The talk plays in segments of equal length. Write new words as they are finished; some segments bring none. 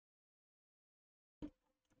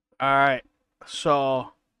All right.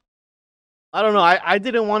 So I don't know. I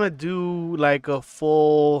didn't want to do like a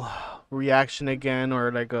full reaction again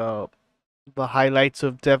or like the highlights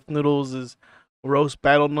of Death Noodles' roast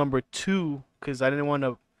battle number two because I didn't want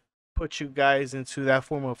to put you guys into that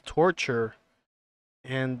form of torture.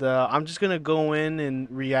 And I'm just gonna go in and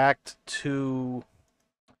react to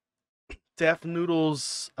Death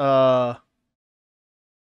Noodles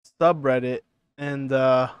subreddit, and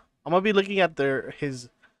I'm gonna be looking at his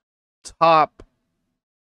top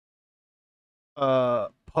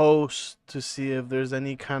posts to see if there's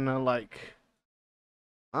any kind of like,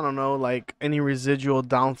 I don't know, like any residual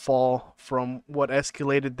downfall from what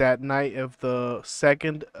escalated that night of the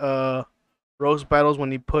second roast battles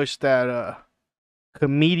when he pushed that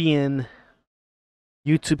comedian,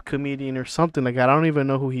 YouTube comedian or something like that. I don't even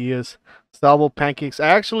know who he is. Salvo Pancakes. I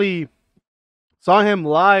actually saw him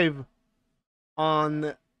live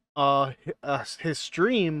on his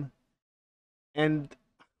stream, and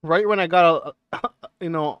right when I got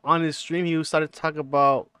on his stream, he started to talk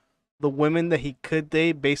about the women that he could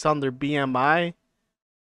date based on their BMI.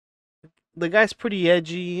 The guy's pretty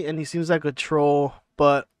edgy and he seems like a troll,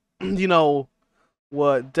 but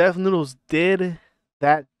what Death Noodles did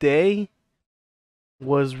that day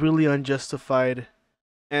was really unjustified.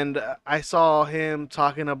 And I saw him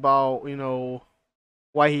talking about,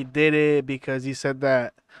 why he did it because he said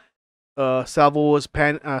that Salvo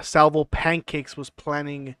Pancakes was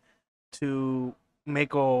planning to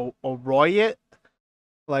make a riot,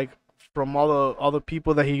 like from all the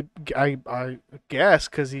people that I guess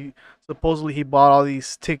because he supposedly he bought all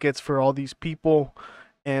these tickets for all these people,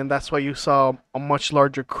 and that's why you saw a much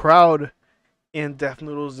larger crowd in Death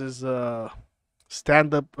Noodles'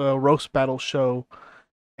 stand up roast battle show.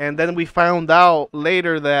 And then we found out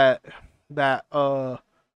later that that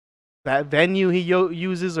venue he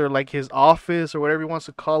uses, or like his office or whatever he wants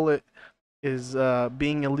to call it, is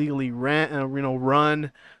being illegally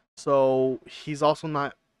run. So he's also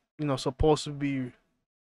not supposed to be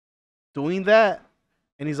doing that,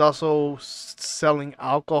 and he's also selling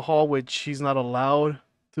alcohol, which he's not allowed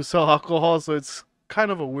to sell alcohol. So it's kind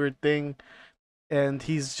of a weird thing. And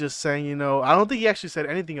he's just saying, I don't think he actually said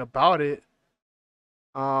anything about it.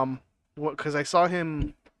 What? Because I saw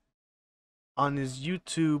him on his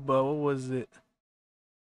YouTube. What was it?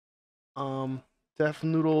 Deaf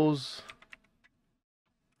Noodles.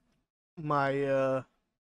 My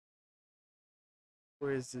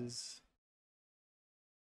where is this?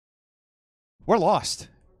 We're lost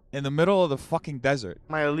in the middle of the fucking desert.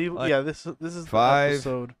 My illegal. Like, Yeah, this is the 5,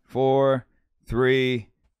 episode. 4, 3.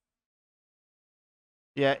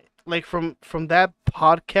 Yeah, like from that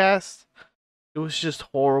podcast, it was just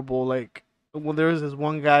horrible. Like, well, there was this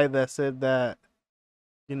one guy that said that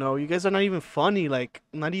you guys are not even funny. Like,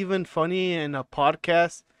 not even funny in a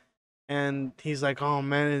podcast. And he's like, oh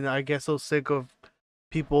man, I get so sick of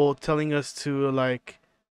people telling us to like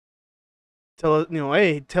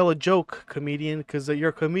hey, tell a joke, comedian, because you're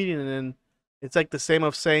a comedian. And it's like the same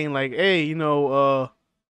of saying like, hey,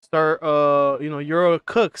 start you're a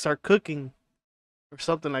cook, start cooking or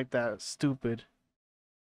something like that. Stupid.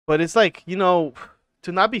 But it's like, to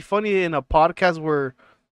not be funny in a podcast where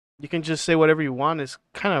you can just say whatever you want is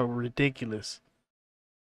kind of ridiculous.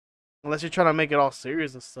 Unless you're trying to make it all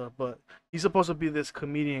serious and stuff. But he's supposed to be this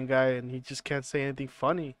comedian guy and he just can't say anything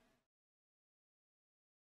funny.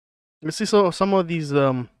 Let's see some of these.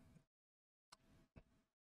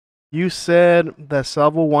 You said that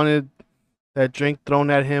Salvo wanted that drink thrown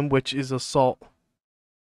at him, which is assault.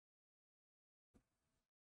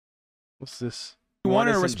 What's this? You want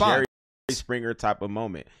to Wanted some respond. Jerry Springer type of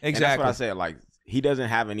moment. And that's Exactly. what I said. Like, he doesn't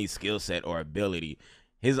have any skill set or ability.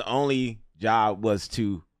 His only job was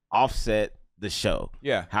to offset the show.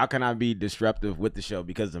 Yeah. How can I be disruptive with the show?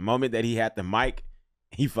 Because the moment that he had the mic,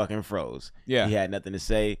 he fucking froze. Yeah. He had nothing to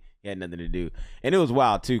say. He had nothing to do. And it was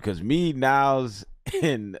wild too, because me, Niles,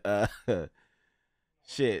 and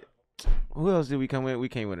shit. Who else did we come with? We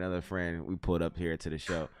came with another friend. We pulled up here to the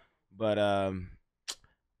show. But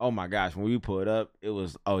oh my gosh, when we pulled up, it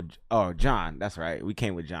was John. That's right. We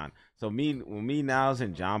came with John. So when me, Niles,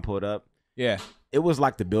 and John pulled up, Yeah. it was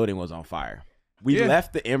like the building was on fire. We Yeah.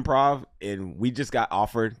 left the Improv and we just got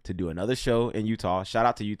offered to do another show in Utah. Shout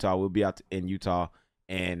out to Utah. We'll be out in Utah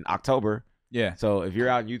in October. Yeah. So if you're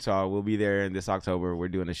out in Utah, we'll be there in this October. We're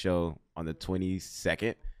doing a show on the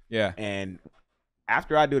 22nd. Yeah. And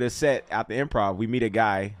after I do the set at the Improv, we meet a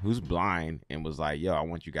guy who's blind and was like, yo, I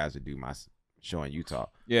want you guys to do my show in Utah.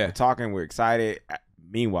 Yeah. We're talking, we're excited.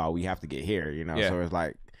 Meanwhile, we have to get here, Yeah. So it's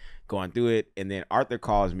like going through it. And then Arthur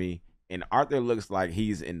calls me and Arthur looks like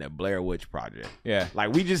he's in the Blair Witch Project. Yeah.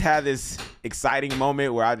 Like we just had this exciting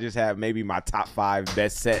moment where I just have maybe my top 5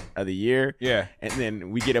 best set of the year. Yeah. And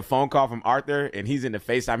then we get a phone call from Arthur, and he's in the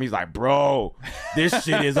FaceTime. He's like, bro, this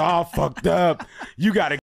shit is all fucked up. You got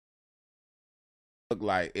to look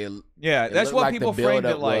like it. Yeah, that's what like people the framed it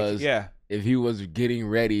buildup like. was Yeah. If he was getting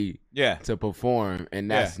ready Yeah. to perform, and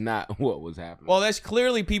that's not what was happening. Well, that's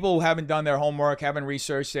clearly people who haven't done their homework, haven't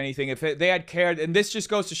researched anything. If they had cared, and this just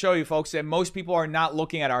goes to show you, folks, that most people are not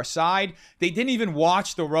looking at our side. They didn't even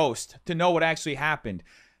watch the roast to know what actually happened.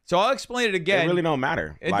 So I'll explain it again. It really don't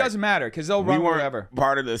matter. It doesn't matter because they'll run wherever.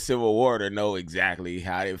 Part of the Civil War to know exactly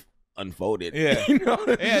how it unfolded. Yeah. You know?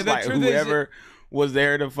 Yeah, the like truth whoever was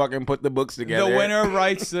there to fucking put the books together. The winner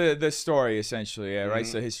writes the story, essentially. Yeah,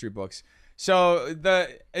 writes the history books. So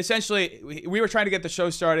essentially, we were trying to get the show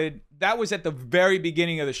started. That was at the very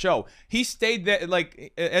beginning of the show. He stayed there,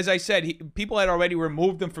 like as I said, people had already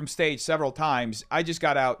removed him from stage several times. I just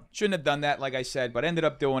got out. Shouldn't have done that, like I said, but ended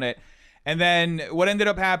up doing it. And then what ended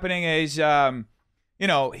up happening is, you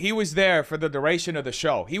know, he was there for the duration of the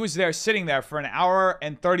show. He was there sitting there for an hour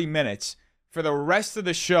and 30 minutes for the rest of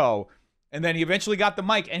the show. And then he eventually got the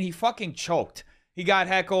mic, and he fucking choked. He got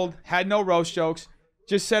heckled, had no roast jokes.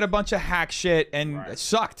 Just said a bunch of hack shit and it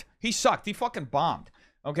sucked. He sucked. He fucking bombed.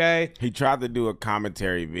 Okay? He tried to do a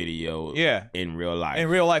commentary video in real life. In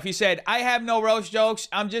real life. He said, I have no roast jokes.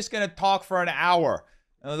 I'm just going to talk for an hour.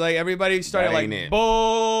 And like everybody started like,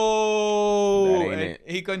 boo. That ain't it.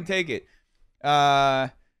 He couldn't take it.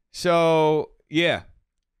 So, yeah.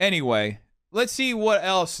 Anyway, let's see what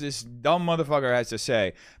else this dumb motherfucker has to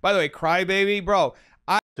say. By the way, Crybaby, bro.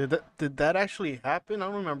 Did that actually happen? I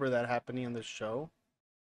don't remember that happening in the show.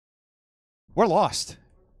 We're lost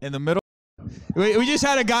in the middle. We just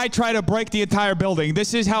had a guy try to break the entire building.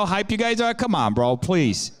 This is how hype you guys are? Come on, bro,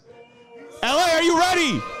 please. LA, are you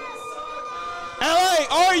ready? LA,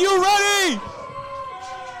 are you ready?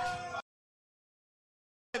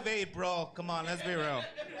 5'8", bro. Come on, let's be real.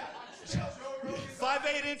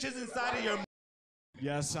 5'8" inches inside of your...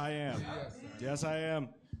 Yes, I am. Yes, I am.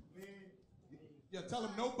 Yeah, tell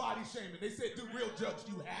them nobody shaming. They said do real jokes,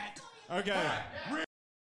 you hack. Okay.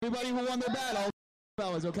 Everybody who won their battle,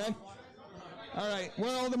 fellas, okay? All right,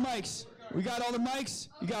 where are all the mics? We got all the mics?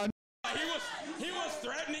 You got... He was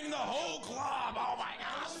threatening the whole club. Oh my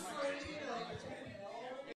gosh.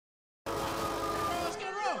 Let's get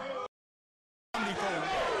real. Yeah.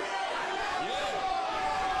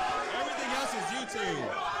 Everything else is YouTube.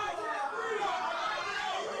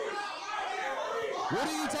 What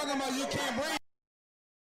are you talking about? You can't breathe.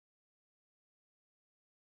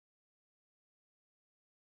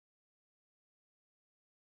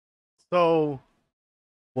 So,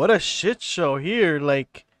 what a shit show here.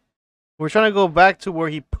 Like, we're trying to go back to where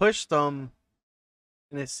he pushed them,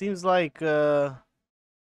 and it seems like can't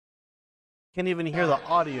even hear the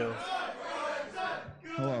audio.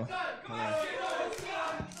 Hello.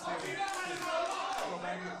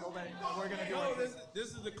 This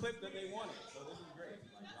is the clip that they wanted, so this is great.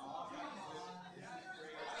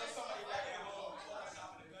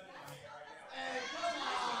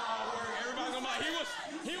 Everybody come on.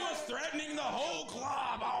 He was threatening the whole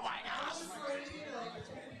club. Oh my gosh.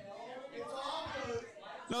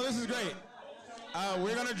 No, this is great.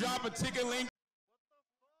 We're gonna drop a ticket link.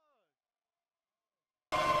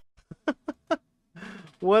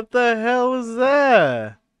 What the hell was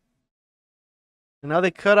that? And now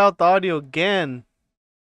they cut out the audio again.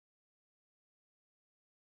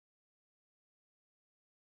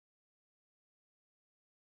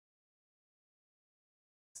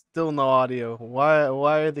 Still no audio.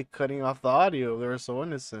 Why are they cutting off the audio? They were so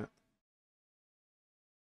innocent.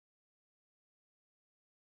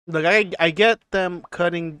 Look, I get them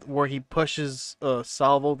cutting where he pushes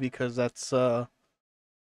Salvo because that's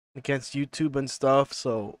against YouTube and stuff,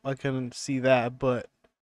 so I can see that, but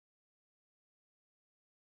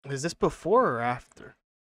is this before or after?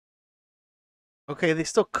 Okay, they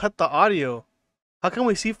still cut the audio. How can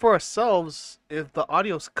we see for ourselves if the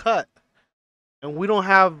audio's cut and we don't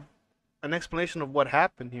have an explanation of what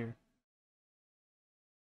happened here?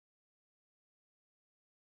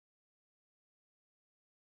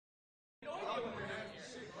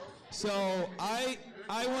 So I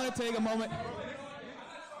want to take a moment.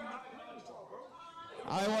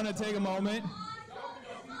 I want to take a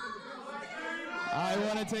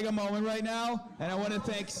moment right now, and I want to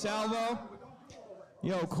thank Salvo.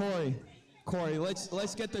 Yo, Corey,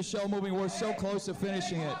 let's get the show moving. We're so close to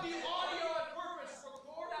finishing it.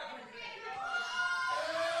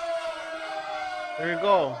 There you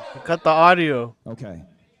go. We cut the audio. Okay,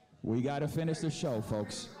 we got to finish the show,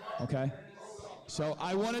 folks. Okay. So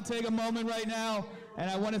I want to take a moment right now,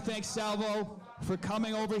 and I want to thank Salvo for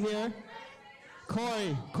coming over here.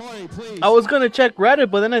 Corey, please. I was gonna check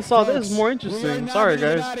Reddit, but then I saw this Folks, more we are interesting. not Sorry,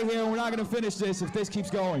 gonna guys. Get out of here. We're not going to finish this if this keeps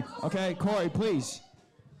going. Okay, Corey, please.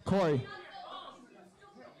 Corey.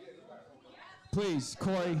 Please,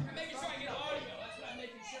 Corey.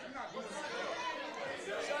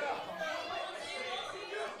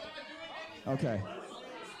 Okay.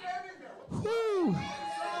 Whew.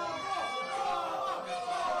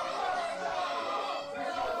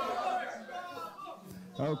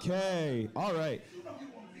 Okay. All right.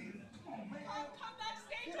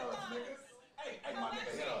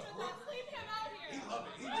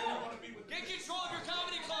 Get control of your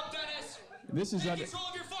comedy club, Dennis. This is Get control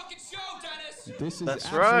of your fucking show, Dennis. this is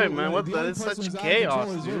That's right, absolutely- man. What the the? only It's person such who's out of control chaos,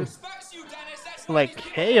 is you. dude. Respects you, Dennis. That's why Like these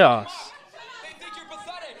people chaos. They think you're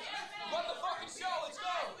pathetic. Run the fucking show. Let's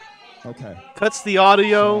go. Okay. Cuts the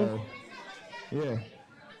audio. Yeah.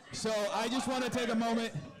 So I just want to take a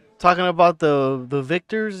moment. Talking about the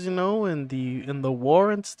victors, you know, in the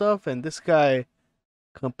war and stuff, and this guy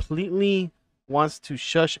completely wants to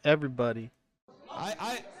shush everybody.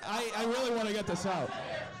 I really want to get this out.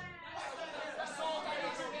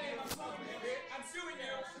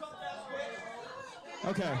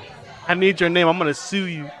 Okay. I need your name. I'm gonna sue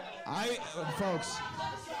you. Folks,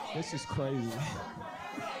 this is crazy.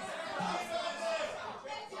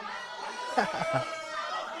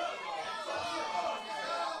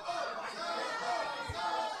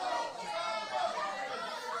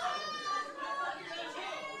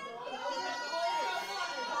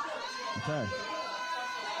 Okay.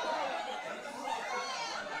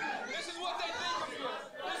 This is what they think of you.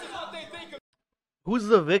 This is what they think of Who's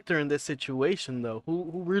the victor in this situation, though?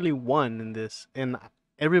 Who really won in this? And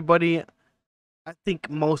everybody, I think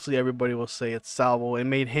mostly everybody will say it's Salvo. It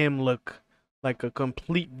made him look like a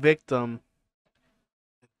complete victim.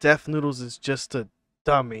 Death Noodles is just a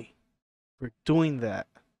dummy for doing that.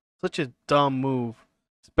 Such a dumb move,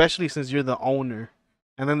 especially since you're the owner.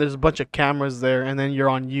 And then there's a bunch of cameras there, and then you're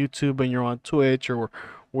on YouTube and you're on Twitch or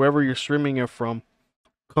wherever you're streaming it from.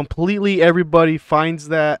 Completely everybody finds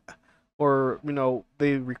that, or you know,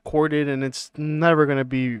 they record it, and it's never gonna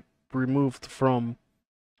be removed from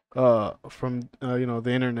you know,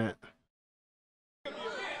 the internet.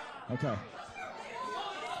 Okay.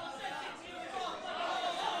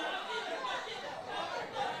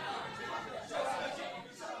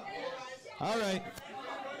 All right.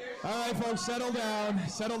 All right, folks, settle down.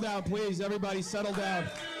 Settle down, please. Everybody, settle down.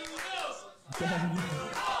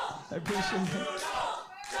 I appreciate it.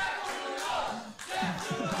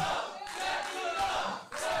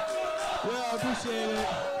 Yeah, I appreciate it.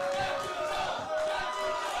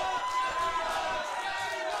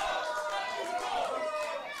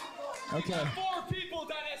 Okay. 4 people,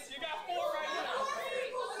 Dennis. You got 4 right now.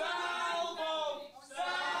 Salvo.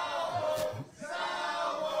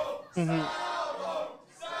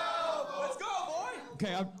 Let's go, boy.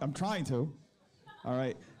 Okay, I'm trying to. All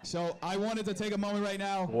right. So I wanted to take a moment right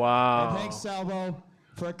now. Wow. And thanks, Salvo,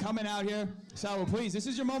 for coming out here. Salvo, please, this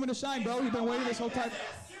is your moment to shine, bro. You've been waiting this whole time.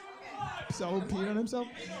 So peeing on himself.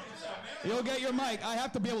 You'll get your mic. I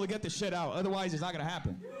have to be able to get this shit out. Otherwise, it's not going to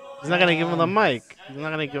happen. He's not gonna give him the mic. He's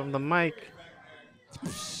not gonna give him the mic.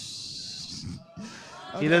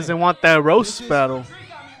 He doesn't want that roast battle.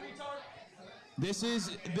 This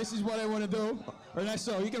is what I want to do. Or not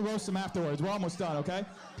so. You can roast him afterwards. We're almost done, okay?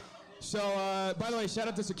 So, by the way, shout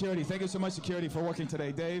out to security. Thank you so much, security, for working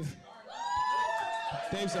today. Dave's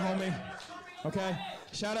the homie. Okay?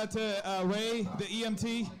 Shout out to Ray, the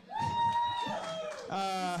EMT.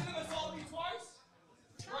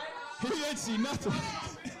 He didn't see nothing.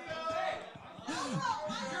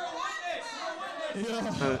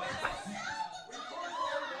 Yeah.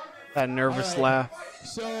 That nervous All right. laugh.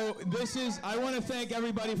 So I want to thank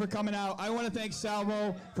everybody for coming out. I want to thank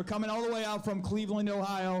Salvo for coming all the way out from Cleveland,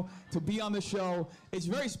 Ohio to be on the show. It's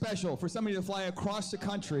very special for somebody to fly across the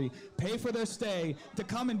country, pay for their stay, to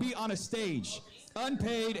come and be on a stage.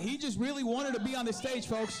 Unpaid. He just really wanted to be on the stage,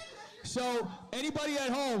 folks. So anybody at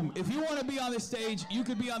home, if you want to be on the stage, you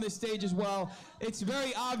could be on the stage as well. It's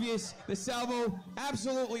very obvious that Salvo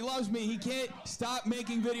absolutely loves me. He can't stop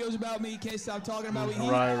making videos about me. He can't stop talking about me. He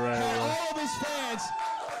Right. had all of his fans.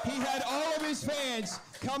 He had all of his fans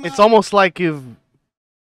come It's out. almost like if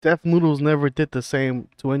Death Noodles never did the same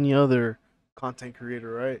to any other content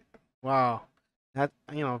creator, right? Wow. That,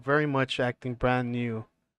 you know, very much acting brand new.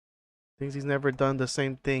 Thinks he's never done the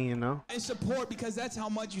same thing, you know? And support, because that's how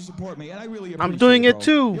much you support me, and I really appreciate I'm doing it bro.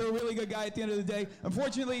 too. You're a really good guy at the end of the day.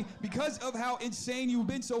 Unfortunately, because of how insane you've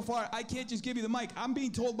been so far, I can't just give you the mic. I'm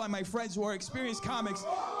being told by my friends who are experienced comics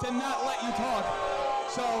to not let you talk.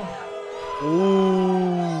 So,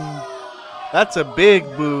 Ooh. That's a big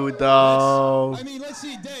boo, though. I mean, let's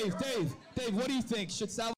see, Dave, what do you think?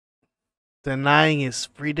 Should Salvo Denying his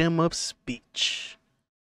freedom of speech.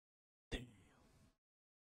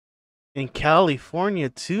 In California,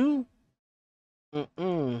 too? get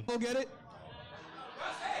it?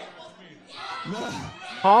 No.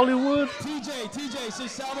 Hollywood? TJ, should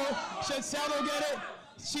Salvo get it?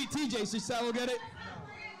 TJ, should Salvo get it?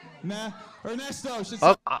 Nah. Ernesto, should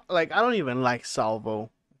Salvo Like, I don't even like Salvo.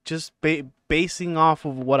 Just basing off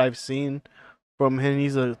of what I've seen from him,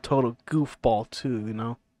 he's a total goofball, too, you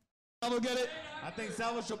know? get it? I think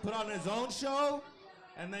Salvo should put on his own show,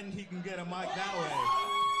 and then he can get a mic that way.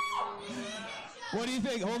 What do you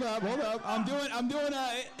think? Hold up. I'm doing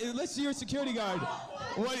let's see your security guard.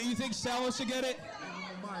 What do you think Salvo should get it?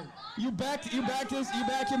 You back your man?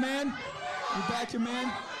 You back your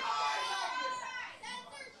man?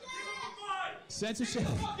 Censorship.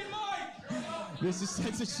 This is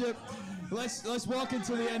censorship. Let's walk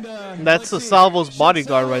into the end. That's the Salvo's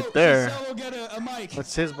bodyguard right there. Should Salvo get a mic?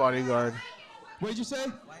 That's his bodyguard. What did you say?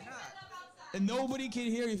 Why not? And nobody can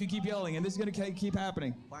hear you if you keep yelling, and this is gonna keep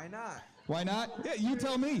happening. Why not? Why not? Yeah, you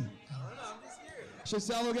tell me. I don't know, I'm just here. Should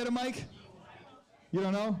Salvo get a mic? You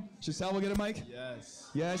don't know? Should Salvo get a mic? Yes.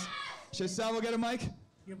 Yes. Should Salvo get a mic?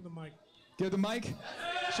 Give him the mic. Give the mic.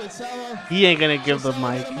 Should Salvo? He ain't gonna give the Salvo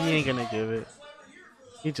mic. get a He ain't gonna give it.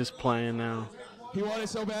 He's just playing now. He wanted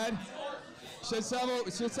so bad. Should Salvo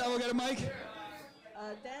get a mic?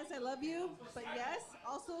 Dance, I love you, but yes,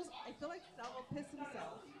 also I feel like Salvo pissed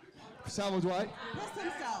himself. Salvo's what? Pissed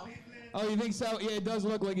himself. Oh, you think Salvo? Yeah, it does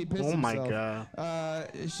look like he pissed Oh my himself. god.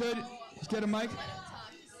 Should get a mic?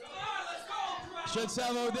 Should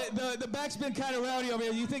Salvo? The back's been kind of rowdy over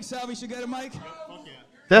here. You think Salvo should get a mic?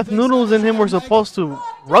 Def Noodles and him were supposed to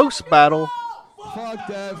roast battle. Fuck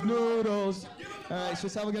Def Noodles. All right,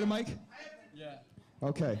 should Salvo get a mic? Yeah.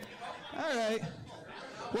 Okay. All right.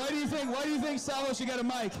 Why do you think Salvo should get a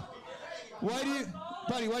mic? Why do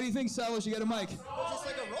you think Salvo should get a mic? Just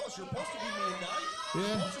like a roast, you're supposed to be mean, guy. Yeah.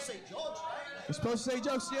 You're supposed to say jokes, right? You're supposed to say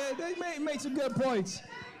jokes. Yeah, they made some good points.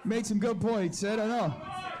 Made some good points. I don't know.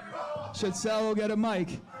 Should Salvo get a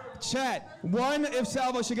mic? Chat. 1, if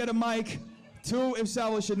Salvo should get a mic. 2, if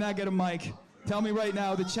Salvo should not get a mic. Tell me right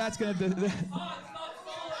now. The chat's gonna tell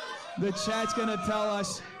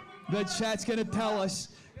us. The chat's gonna tell us.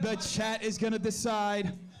 The chat is gonna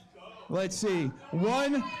decide. Let's see.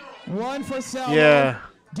 One for Salvo. Yeah.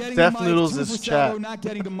 Getting Def the mic. Noodles 2 is for Salvo chat. not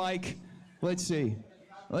getting the mic. Let's see.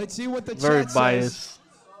 Let's see what the Very chat biased. says.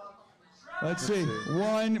 Let's see.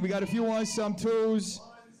 1. We got a few 1s, some 2s.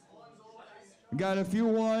 Got a few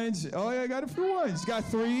 1s. Oh yeah, got a few 1s. Got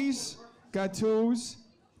 3s. Got 2s.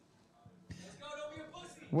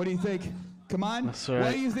 What do you think? Come on. That's Why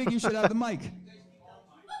right. do you think you should have the mic?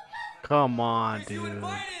 Come on, dude.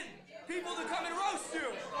 People to come and roast you.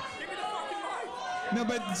 Give me the fucking mic. No,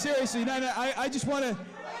 but seriously, no. I just wanna.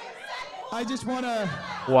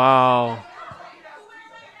 Wow.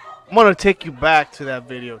 I'm gonna take you back to that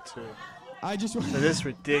video too. I just want. This is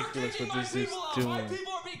ridiculous what this is My doing.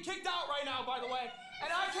 people are being kicked out right now, by the way.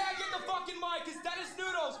 And I can't get the fucking mic because Dennis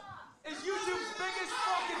Noodles is YouTube's biggest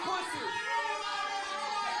fucking pussy.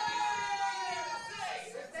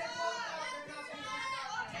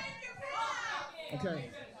 Okay.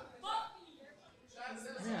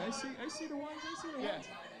 Yeah, I see the ones.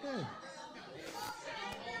 Hey.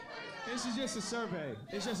 This is just a survey.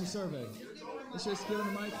 It's just give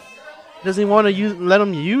him the mic. Doesn't he want to let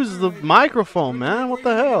him use the microphone, man? What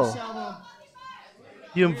the hell? Salvo.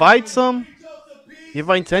 You invite some? You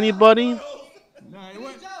invite anybody? No,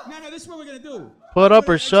 this is what we're gonna do. Put up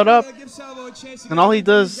or shut up? Give Salvo a chance to And get all he everything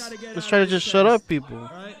does he's gotta get is out try to of just his shut chest. up people. All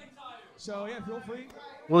right. So yeah, feel free.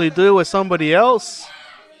 Will he do it with somebody else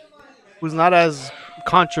who's not as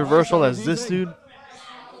controversial as this dude?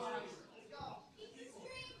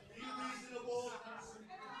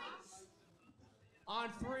 On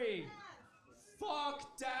 3.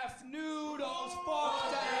 Fuck Def Noodles.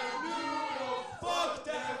 Fuck Def Noodles. Fuck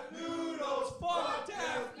Def Noodles. Fuck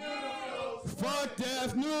Def Noodles. Fuck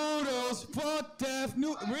Def Noodles. Fuck Def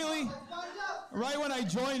Noodles. Really? Right when I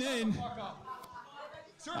join in.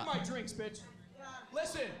 Serve my drinks, bitch.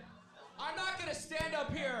 Listen, I'm not gonna stand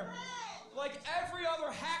up here like every other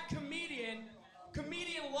hack comedian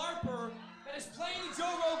LARPer that is playing the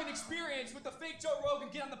Joe Rogan experience with the fake Joe Rogan,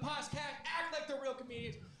 get on the podcast, act like they're real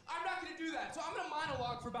comedians. I'm not gonna do that. So I'm gonna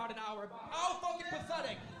monologue for about an hour about how fucking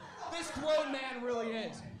pathetic this grown man really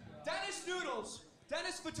is. Dennis Noodles,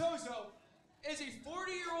 Dennis Fatozo, is a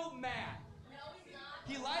 40-year-old man.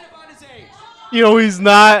 He lied about his age. You know he's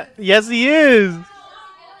not. Yes, he is.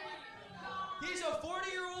 He's a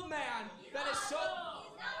 40-year-old man that is so.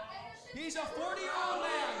 He's a 40-year-old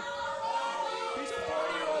man. He's a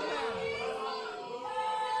 40-year-old man.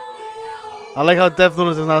 I like how Death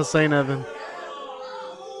Noodles is not saying nothing.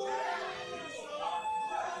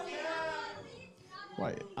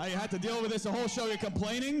 Wait, I had to deal with this the whole show. You're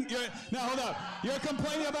complaining? Now, hold up. You're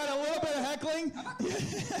complaining about a little bit of heckling?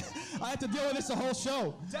 I had to deal with this the whole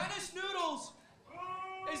show. Dennis Noodles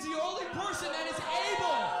is the only person that is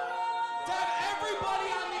able to have everybody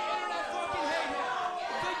on the internet fucking hate him.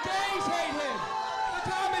 The gays hate him. The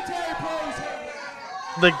commentary pros hate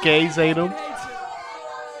him. The gays hate him. Hates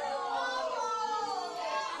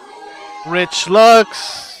him. Rich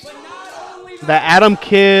Lux, But not only the Adam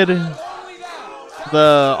Kid, only that,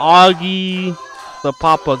 the Augie, the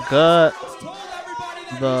Papa Gut, told everybody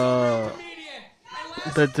that the comedian. And last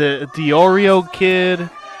Diorio Kid, Friday,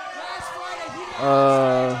 he got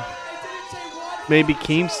they didn't say one maybe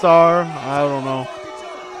Keemstar. I don't know. fucking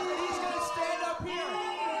joke. And he's gonna stand up here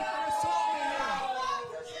and assault me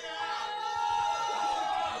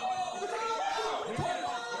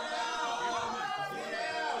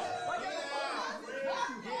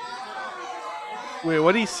Wait,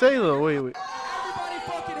 what did he say though? Wait. Everybody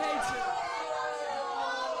fucking hates him.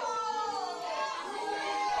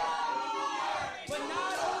 But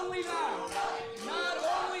not only that,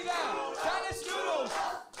 Dennis Noodles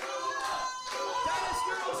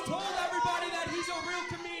told everybody that he's a real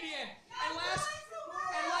comedian. And last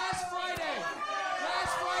Friday,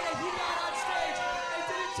 he got on stage and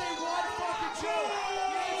didn't say one fucking joke.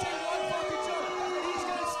 He didn't say one fucking joke. And he's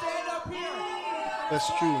gonna stand up here.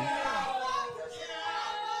 That's true.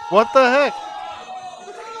 What the heck?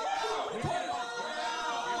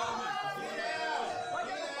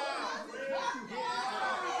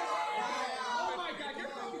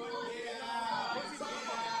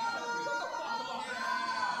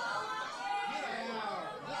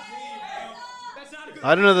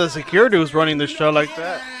 I didn't know the security was running the show like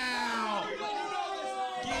that. I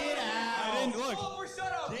didn't look.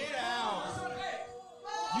 Get out.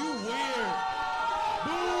 You weird.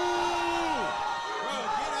 Boo! Bro,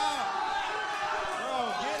 get out. Bro,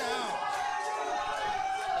 get out.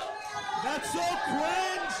 That's so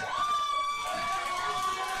cringe.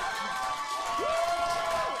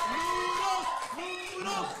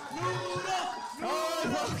 All right,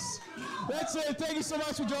 folks. That's it. Thank you so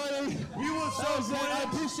much for joining. We was That so was it. I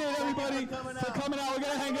cringe. appreciate everybody for coming out. We're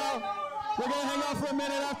gonna hang out. We're gonna hang out for a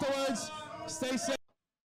minute afterwards. Stay safe.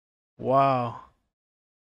 Wow.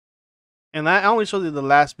 And I only showed you the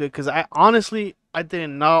last bit because I did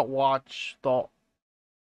not watch the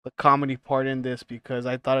comedy part in this because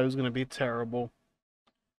I thought it was gonna be terrible.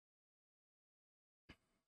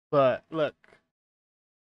 But look,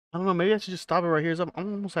 I don't know. Maybe I should just stop it right here. I'm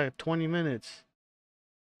almost like 20 minutes.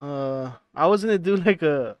 I was gonna do like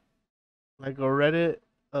a Reddit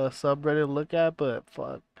subreddit look at, but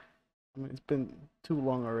fuck. I mean, it's been too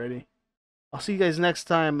long already. I'll see you guys next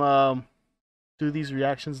time. Do these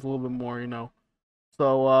reactions a little bit more, you know.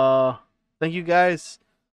 So thank you guys.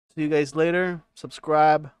 See you guys later.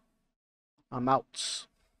 Subscribe. I'm out.